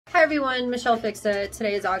Hi everyone, Michelle Fixit.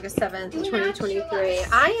 Today is August 7th, 2023.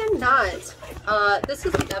 I am not. This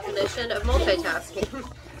is the definition of multitasking.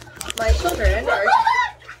 My children are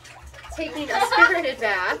taking a spirited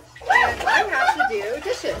bath and I have to do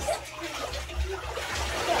dishes.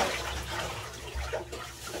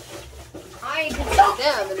 I can see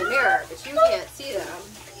them in the mirror, but you can't see them.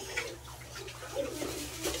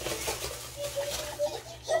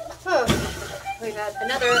 Oh, we've had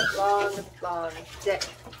another long day.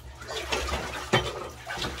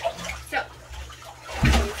 So,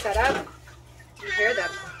 set up. You hear them.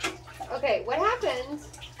 Okay, what happens?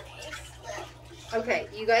 Okay,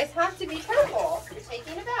 you guys have to be careful. You're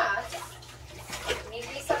taking a bath. You need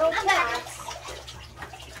to be settled relax.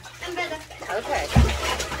 I'm better. Okay.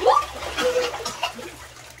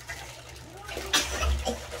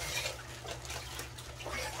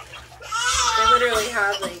 They literally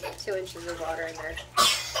have like 2 inches of water in there.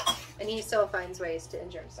 And he still finds ways to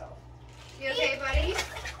injure himself. You okay, buddy?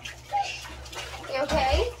 You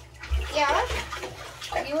okay? Yeah?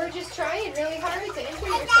 You were just trying really hard to injure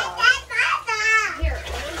yourself. Here,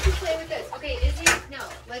 why don't you play with this? Okay, Izzy, no.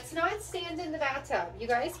 Let's not stand in the bathtub. You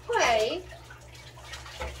guys play.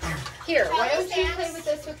 Here, why don't you play with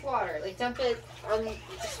this with water? Like dump it on,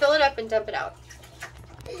 just fill it up and dump it out.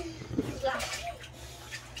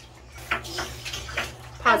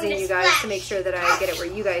 Pausing you guys to make sure that I get it where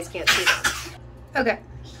you guys can't see them. Okay,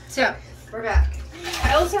 so we're back.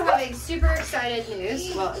 I also have a super excited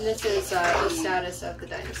news. Well, and this is the status of the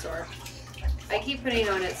dinosaur. I keep putting it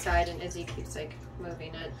on its side and Izzy keeps like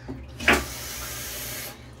moving it.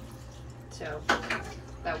 So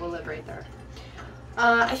that will live right there.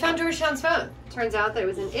 I found Georgetown's phone. Turns out that it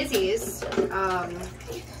was in Izzy's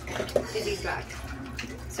bag.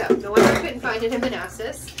 So no wonder I couldn't find it in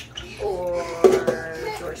Manassas or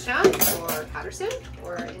Georgetown or Patterson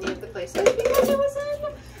or any of the places because it was in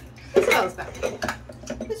Isabel's bag.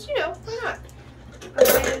 Because you know, why not? Why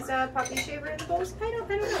is Poppy Shaver in the bowls? I don't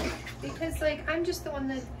know. Because like I'm just the one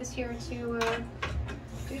that is here to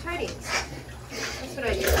do tidings. That's what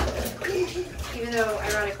I do. Even though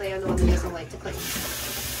ironically I'm the one that doesn't like to clean.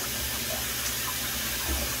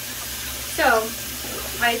 So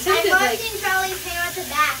I attempted I'm watching Charlie play at the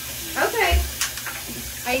back. Okay.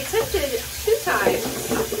 I attempted 2 times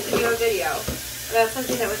to do a video about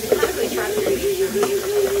something that was incredibly frustrating,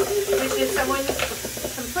 which is someone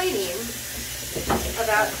complaining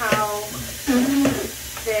about how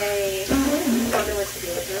they don't know what to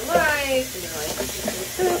do with their life, and their life is just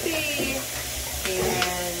so poopy,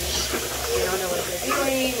 and they don't know what they're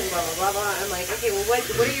doing, and blah, blah, blah, blah. I'm like, okay, well, what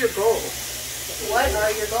are your goals? What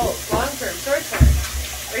are your goals? Long-term, short-term?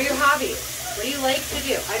 What are your hobbies? What do you like to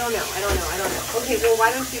do? I don't know. Okay, well,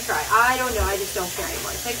 why don't you try? I don't know. I just don't care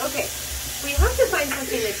anymore. It's like, okay, we have to find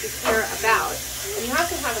something that you care about, and you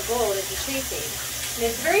have to have a goal that you're chasing.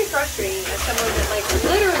 And it's very frustrating as someone that, like,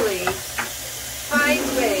 literally finds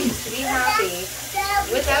ways to be happy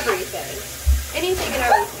with everything. Anything and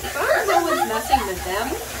everything. As long as no one's messing with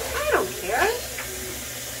them, I don't care.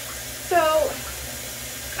 So,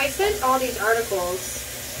 I sent all these articles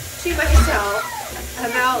to myself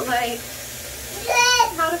about, like,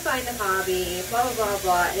 how to find a hobby, blah, blah, blah,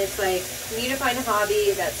 blah. And it's like, you need to find a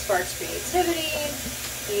hobby that sparks creativity.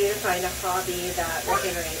 You need to find a hobby that will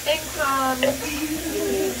generate income. You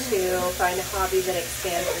need to find a hobby that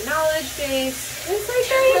expands your knowledge base. And it's like,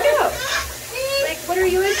 there you go. Like, what are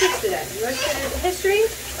you interested in? You interested in history?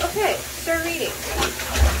 Okay, start reading.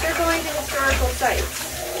 Start going to historical sites.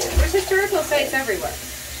 There's historical sites everywhere.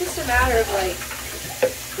 It's just a matter of, like,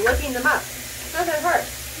 looking them up. It's not that hard.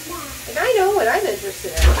 Like, I know what I'm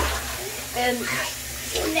interested in. And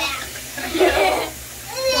you know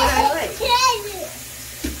what I like.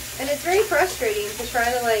 And it's very frustrating to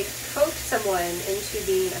try to, like, coax someone into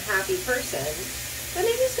being a happy person when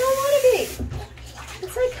they just don't want to be.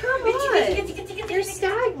 It's like, come on. You're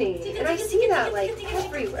stagnating. And I see that, like,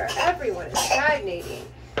 everywhere. Everyone is stagnating.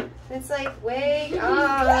 And it's like, wake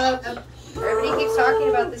up. Everybody keeps talking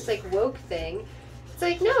about this, like, woke thing. It's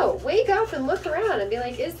like, no, wake up and look around and be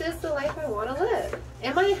like, is this the life I want to live?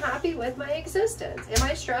 Am I happy with my existence? Am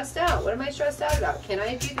I stressed out? What am I stressed out about? Can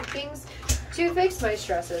I do the things to fix my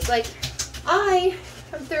stresses? Like, I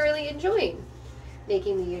am thoroughly enjoying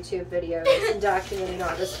making the YouTube videos and documenting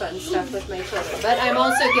all this fun stuff with my children. But I'm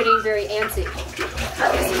also getting very antsy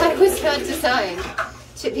because I was not designed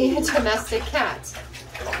to be a domestic cat.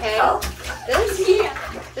 Okay?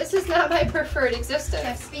 This is not my preferred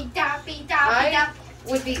existence. I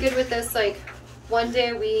would be good with this like 1 day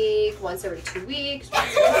a week, once every 2 weeks,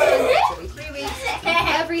 once a month, once every 3 weeks,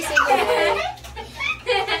 every single day.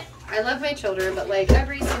 I love my children, but like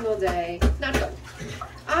every single day, not fun.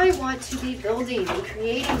 I want to be building and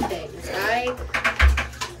creating things. I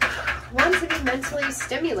want to be mentally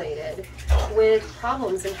stimulated with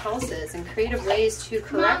problems in houses and creative ways to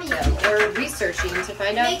correct them, or researching to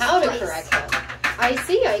find out how to correct them. I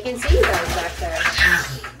can see you guys back there.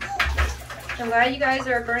 I'm glad you guys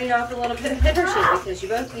are burning off a little bit of energy because you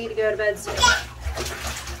both need to go to bed soon.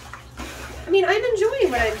 I mean, I'm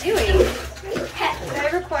enjoying what I'm doing, but I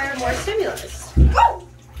require more stimulus.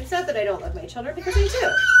 It's not that I don't love my children, because I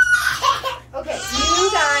do. Okay,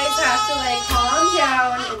 you guys have to like calm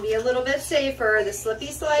down and be a little bit safer. The slippy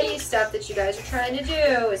slidey stuff that you guys are trying to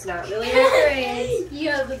do is not really your grade. You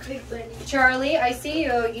have the big bunny. Charlie, I see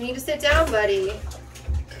you. You need to sit down, buddy.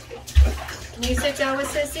 Can you sit down with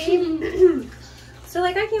Sissy? So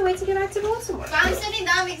like, I can't wait to get back to Baltimore. I'm sitting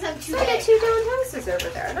down because I'm too I got 2 down houses over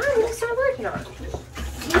there, and I'm going to start working on them.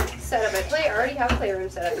 Set up my play. I already have a playroom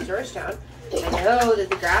set up in Georgetown. I know that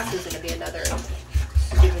the grass is going to be another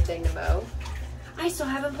stupid thing to mow. I still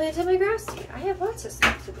haven't planted my grass seed. I have lots of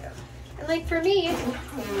stuff to do. And like for me,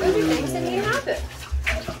 those are things that need to happen.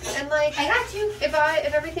 And like, I got you. If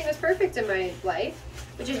everything was perfect in my life,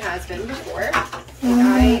 which it has been before,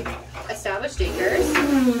 I established anchors,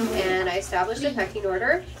 and I established a pecking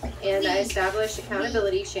order, and I established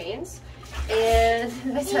accountability chains, and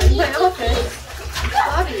I sat in my office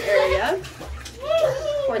lobby area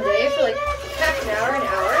one day for like half an hour, and I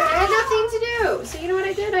had nothing to do. So you know what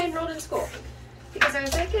I did? I enrolled in school. Because I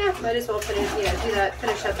was like, yeah, might as well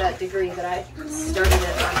finish up that degree that I started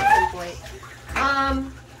at some point.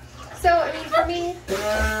 So, I mean, for me,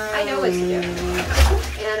 I know what to do.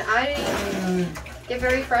 And I get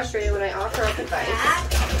very frustrated when I offer up advice.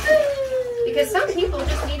 Because some people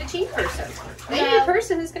just need a cheat person. They need a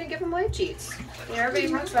person who's going to give them life cheats. You know,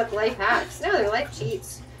 everybody talks about the life hacks. No, they're life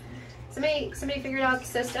cheats. Somebody figured out the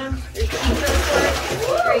system. There's cheat codes for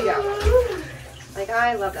it. There you go. Like,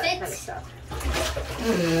 I love that kind of stuff.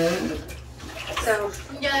 So,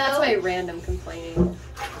 that's my random complaining.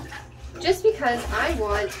 Just because I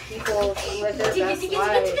want people to live their best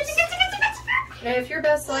lives. Now, if your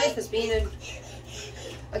best life is being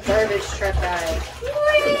a garbage truck guy,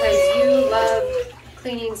 because you love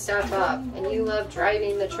cleaning stuff up, and you love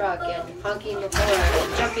driving the truck and honking the floor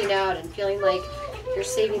and jumping out and feeling like you're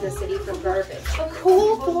saving the city from garbage, well,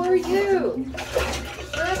 cool for you.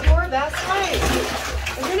 That's your best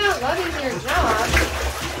life. If you're not loving your job,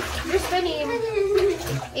 you're spending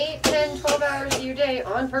 8, 10, 12 hours of your day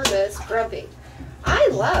on purpose grumpy. I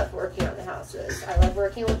love working on the houses. I love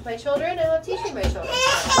working with my children. I love teaching my children.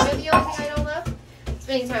 But the only thing I don't love,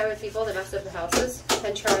 spending time with people that mess up the houses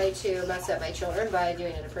and try to mess up my children by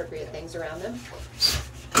doing inappropriate things around them.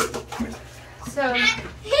 So,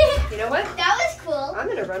 you know what? That was cool. I'm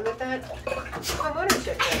going to run with that home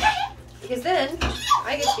ownership thing. Because then,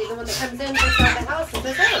 I get to be the one that comes in, takes out the house, and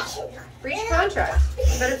says, hey, breach contract.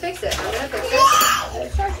 You better fix it. I'm going to fix it. I'm going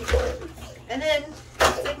to charge you for it. And then,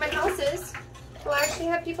 like my houses, will actually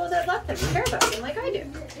have people that love them and care about them like I do.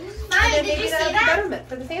 And then maybe that'll be betterment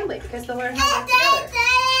for the family, because they'll learn how to work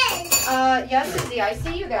together. Yes, Izzy, I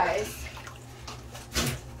see you guys.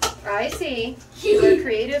 I see. You're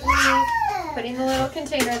creatively putting the little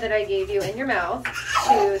container that I gave you in your mouth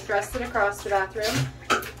to thrust it across the bathroom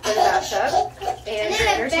or the bathtub, and you're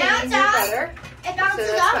entertaining your brother. It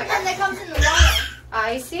bounces up and it comes in the water.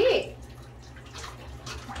 I see.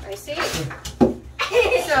 I see.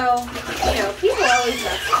 So, you know, people always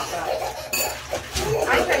mess stuff up.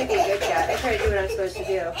 I try to be a good cat. I try to do what I'm supposed to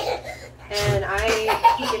do. And I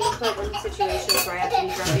keep getting put in situations where I have to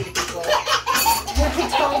be grumpy to people. I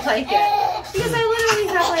don't like it. Because I literally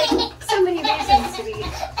have like so many reasons to be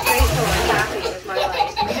grateful and happy with my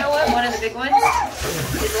life. You know what? One of the big ones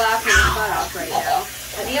is laughing his butt off right now.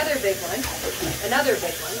 And the other big one, another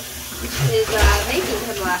big one, is making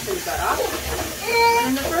him laugh his butt off.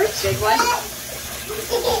 And then the first big one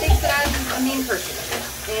thinks that I'm a mean person.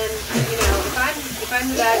 And, you know, if I'm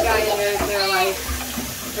the bad guy in their life,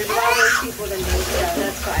 there's a lot worse people than me, so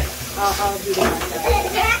that's fine. I'll be the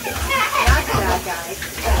bad guy. Not the bad guy,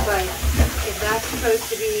 but if that's supposed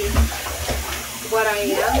to be what I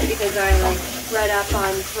am, because I, like, read up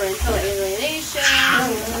on parental alienation,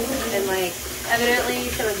 and, like, evidently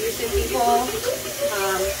some abusive people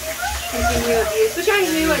continue abuse, which I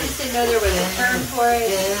knew, I just didn't know there was a term for it.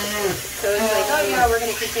 So it's like, oh yeah, we're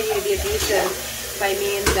going to continue to be abusive by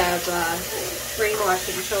means of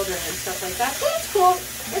brainwashing children and stuff like that. So that's cool.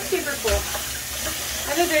 That's super cool.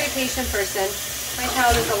 I'm a very patient person. My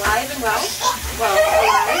child is alive and alive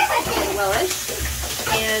and wellish,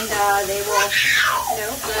 and they will, you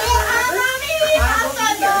know, forever. Mommy, we lost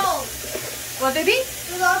my bowl. What, baby?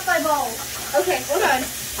 We lost my bowl. Okay, hold on.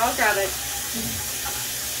 I'll grab it.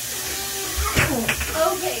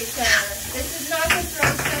 Okay, sir. This is not the throw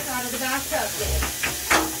stuff out of the bathtub thing.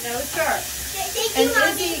 No, sir. Thank And you,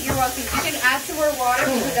 Mommy. Izzy, you're welcome. You can add some more water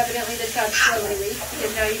because evidently the tub slowly leaks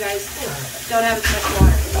because now you guys don't have as much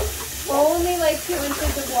water. Only like 2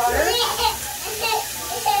 inches of water.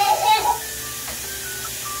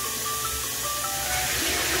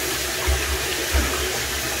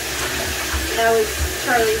 That was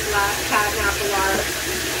Charlie's last cat nap of water.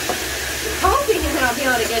 I'm hoping that I'll be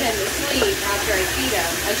able to get him to sleep after I feed him.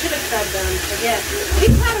 I should have fed them again.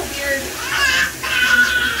 We've had a weird...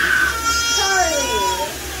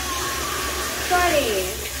 Charlie!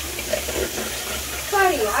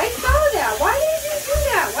 Buddy, I saw that. Why did you do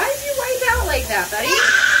that? Why did you wipe out like that, buddy?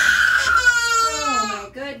 Oh my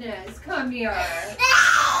goodness. Come here.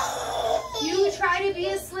 You try to be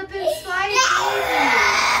a slip and slide baby.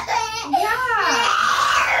 Yeah.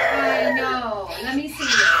 I know. Let me see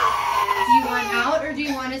you. Do you want out or do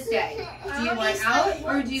you want to stay? Do you want out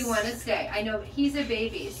or do you want to stay? I know he's a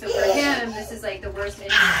baby, so for him, this is like the worst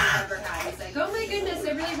injury he's ever had. He's like, oh my goodness,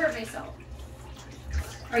 I really hurt myself.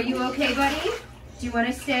 Are you okay, buddy? Do you want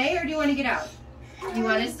to stay or do you want to get out? You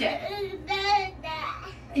want to stay.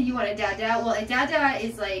 You want a dada? Well, a dada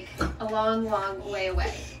is like a long, long way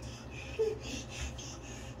away.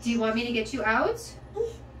 Do you want me to get you out?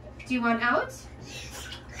 Do you want out?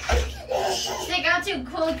 They got too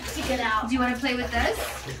cold to get out. Do you want to play with this?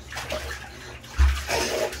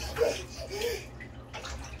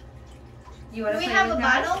 You want to Do we play have with a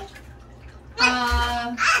that? bottle?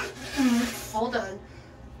 Hold on.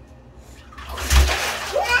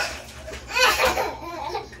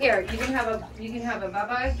 Here, you can have a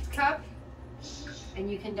bubba cup, and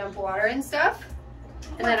you can dump water and stuff,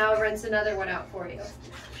 and then I'll rinse another one out for you.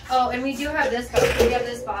 Oh, and we do have this bottle. We have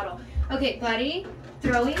this bottle. Okay, buddy,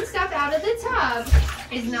 throwing stuff out of the tub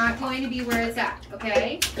is not going to be where it's at,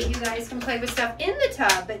 okay? But you guys can play with stuff in the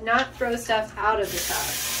tub, but not throw stuff out of the tub.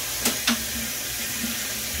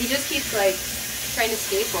 He just keeps like trying to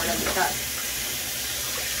skateboard in the tub.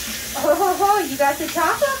 Oh, you got the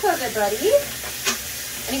top off of it, buddy.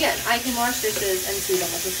 And again, I can wash dishes and feed them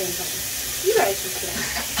at the same time. You guys just can.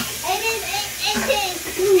 It is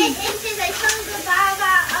 8 inches. I told you about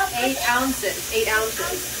 8 ounces. 8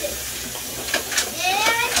 ounces.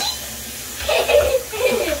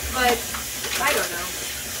 But I don't know.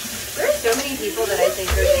 There's so many people that I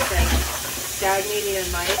think are just like stagnating in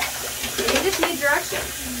life. They just need direction.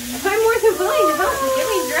 I'm more than willing to help with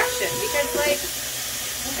giving direction because, like,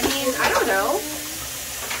 I mean, I don't know.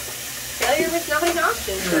 Failure was not an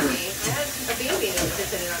option for me. I had a baby that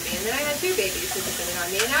depended on me, and then I had 2 babies that depended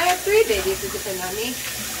on me, and I have 3 babies that depend on me.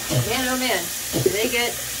 Man, oh man, they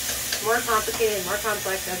get more complicated, more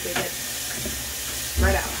complex as they get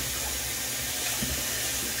spread out.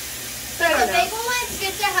 So I don't know. The big one's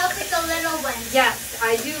good to help with the little ones. Yes,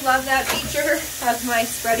 I do love that feature of my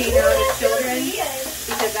spreading out of children,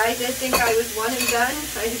 because I did think I was one and done.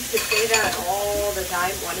 I used to say that all the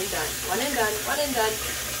time, one and done, one and done, one and done.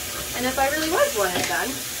 And if I really was one and done,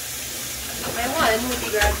 my one would be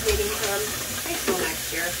graduating from high school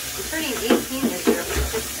next year. I'm turning 18 this year,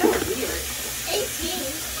 which is so weird. 18?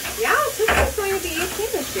 Yeah, Tiffany's going to be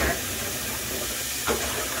 18 this year.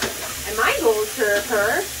 And my goal for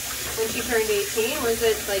her, when she turned 18, was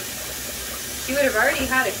that, like, she would have already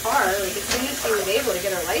had a car. Like, as soon as she was able to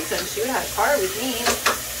get her license, she would have a car with me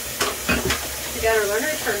to get her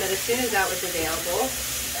learner's permit as soon as that was available.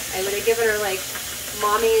 I would have given her, like,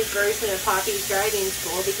 Mommy's version of Poppy's driving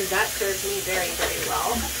school because that served me very, very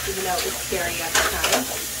well, even though it was scary at the time.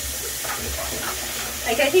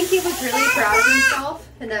 Like, I think he was really proud of himself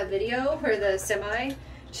in that video where the semi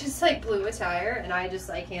just like blew a tire and I just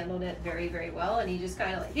like handled it very, very well. And he just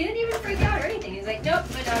kind of like, he didn't even freak out or anything. He's like, nope,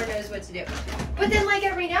 my daughter knows what to do. But then like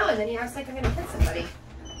every now and then he acts like I'm going to hit somebody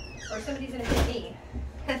or somebody's going to hit me.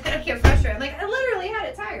 And then I get frustrated. I'm like, I literally had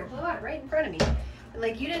a tire blow out right in front of me. And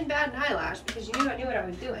like, you didn't bat an eyelash because you knew I knew what I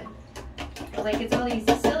was doing. But, like, it's all these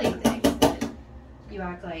silly things that you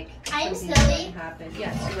act like I'm something silly? didn't happen.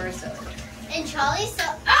 Yes, you are silly. And Charlie's so...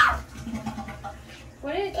 Ah!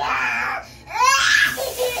 What did it do?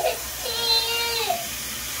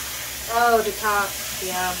 Oh, the top.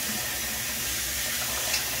 Yeah.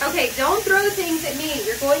 Okay, don't throw things at me.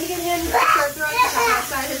 You're going to get him to start throwing stuff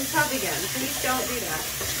outside of the tub again. Please don't do that.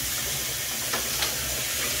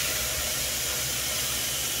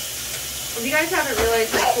 If you guys haven't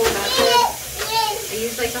realized my cool method, I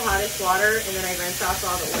use like the hottest water and then I rinse off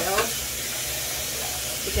all the oil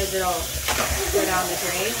because it'll go down the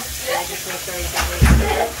drain and I just make sure everything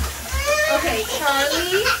really. Okay,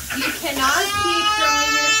 Charlie, you cannot keep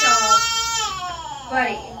throwing yourself.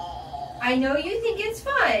 Buddy, I know you think it's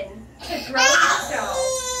fun to throw yourself.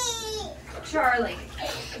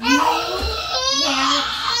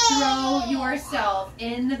 yourself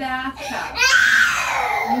in the bathtub.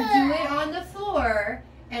 You do it on the floor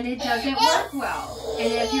and it doesn't work well.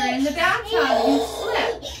 And if you're in the bathtub, you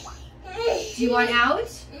slip. Do you want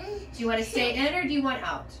out? Do you want to stay in or do you want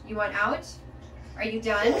out? You want out? Are you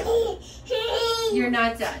done? You're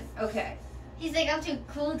not done. Okay. He's like, I'm too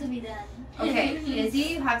cool to be done. Okay, Izzy,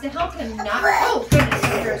 you have to help him not. Oh, goodness,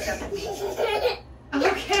 don't throw stuff at me.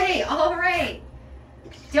 Okay, all right.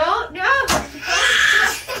 Don't, no.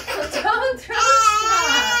 Don't throw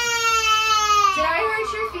stuff. Did I hurt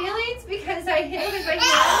your feelings because I hit him with my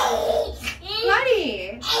hand?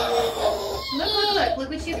 Buddy. Look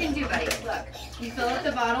what you can do, buddy. Look, you fill up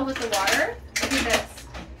the bottle with the water. Look at this.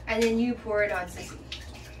 And then you pour it on Sissy.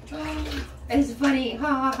 It's funny. Ha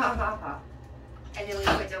ha ha ha ha. And then we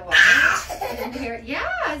put the water. And then here,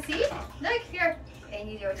 yeah, see? Look here. And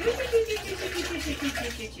you go.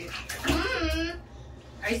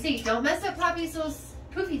 I see. Don't mess up Poppy's little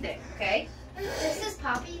poofy thing, okay? This is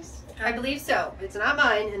Poppy's? I believe so. It's not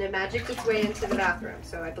mine, and it magicked its way into the bathroom,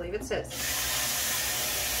 so I believe it's his.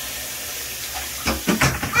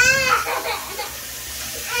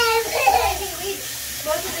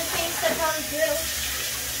 Both of the same stuff on the grill.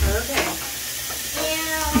 Okay.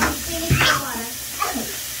 And cleaning the water.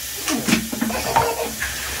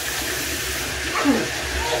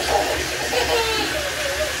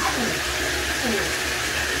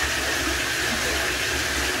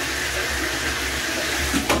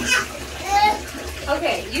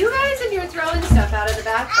 Okay, you guys and you're throwing stuff out of the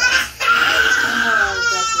bathtub. Oh,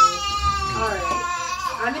 Betsy. Alright.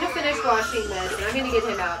 I'm going to finish washing this, and I'm going to get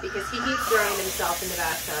him out because he keeps throwing himself in the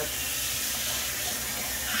bathtub.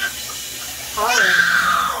 Alright.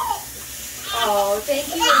 Oh, thank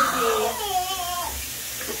you, Izzy.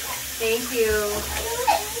 Thank you.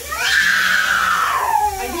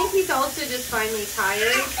 I think he's also just finally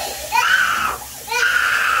tired.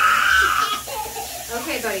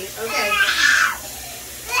 Okay, buddy. Okay.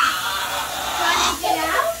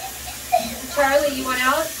 Charlie, you want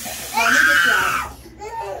out? Mommy gets you out.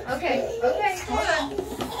 Okay, okay, hold on.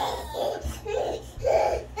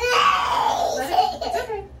 It's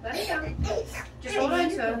okay. Let it go. Just hold on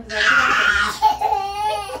to him.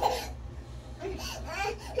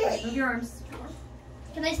 Move your arms.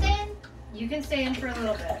 Can I stay in? You can stay in for a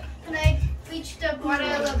little bit. Can I reach the water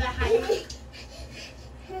a little bit higher?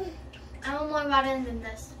 I want more water than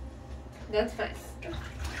this. That's fine.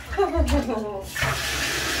 Oh, my baby. Oh,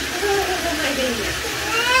 my goodness.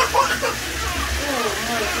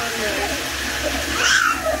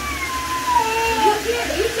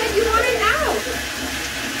 You said you wanted out.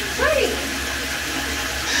 Buddy.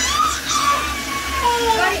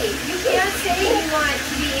 Buddy, you can't say you want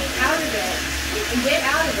to be out of it and get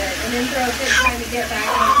out of it and then throw a fit trying to get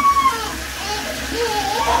back in.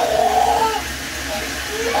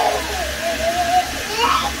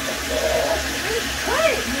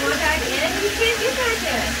 What? You want back in? You can't get back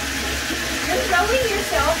in. You're throwing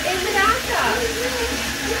yourself in the bathtub.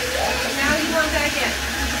 And now you want back in.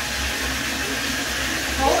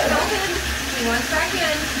 Hold him. He wants back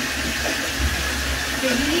in. So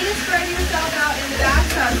you need to spread yourself out in the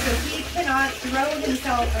bathtub so he cannot throw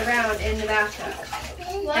himself around in the bathtub.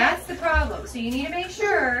 What? That's the problem. So you need to make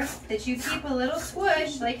sure that you keep a little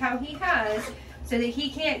swoosh like how he has so that he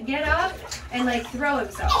can't get up and like throw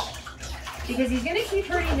himself. Because he's going to keep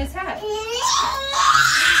hurting his head. Okay.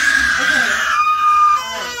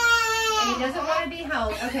 And he doesn't want to be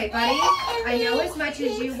held. Okay, buddy, I know as much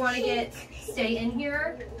as you want to stay in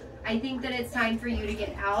here, I think that it's time for you to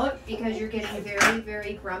get out because you're getting very,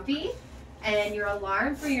 very grumpy. And your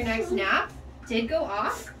alarm for your next nap did go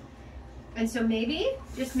off. And so maybe,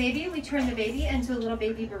 just maybe, we turn the baby into a little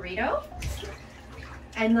baby burrito.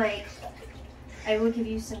 And like, I will give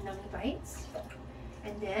you some nummy bites.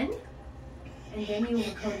 And then you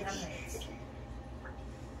will go numbers.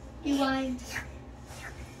 You lied.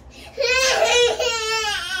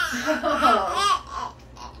 Oh,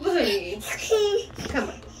 Woody. Come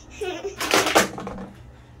on.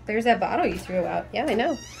 There's that bottle you threw out. Yeah, I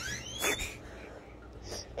know.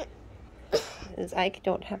 Because I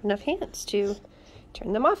don't have enough hands to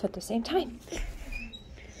turn them off at the same time.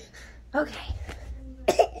 Okay.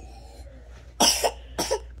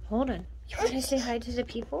 Hold on. You want to say hi to the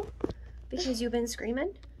people? Because you've been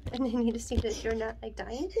screaming? And they need to see that you're not, like,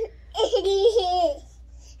 dying?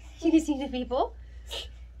 You see the people?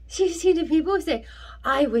 You see the people say,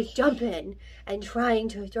 I was jumping and trying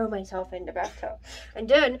to throw myself in the bathtub. And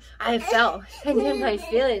then I fell. And then my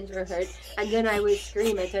feelings were hurt. And then I would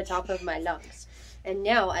scream at the top of my lungs. And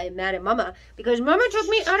now I'm mad at Mama because Mama took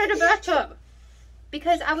me out of the bathtub.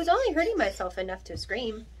 Because I was only hurting myself enough to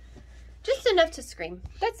scream. Just enough to scream.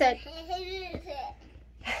 That's it.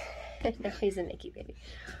 No, he's a Mickey baby.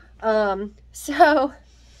 So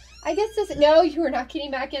I guess this. No, you are not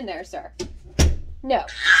getting back in there, sir. No.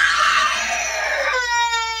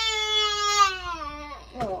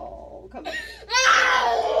 Oh, come on.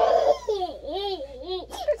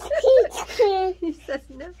 He says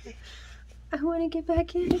no. I want to get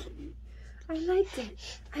back in. I liked it.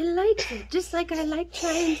 I liked it. Just like I like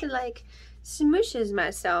trying to like smooshes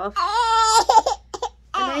myself. And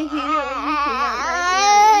I hate it when you clean out my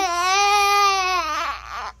ears.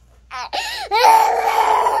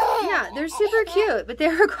 Yeah, they're super cute, but they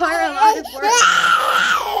require a lot of work.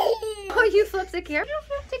 Oh, you flipped the camera? You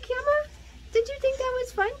flipped the camera? Did you think that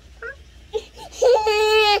was fun? Huh?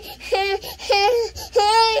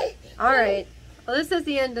 All right. Well, this is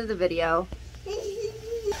the end of the video.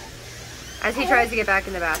 As he tries to get back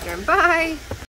in the bathroom. Bye.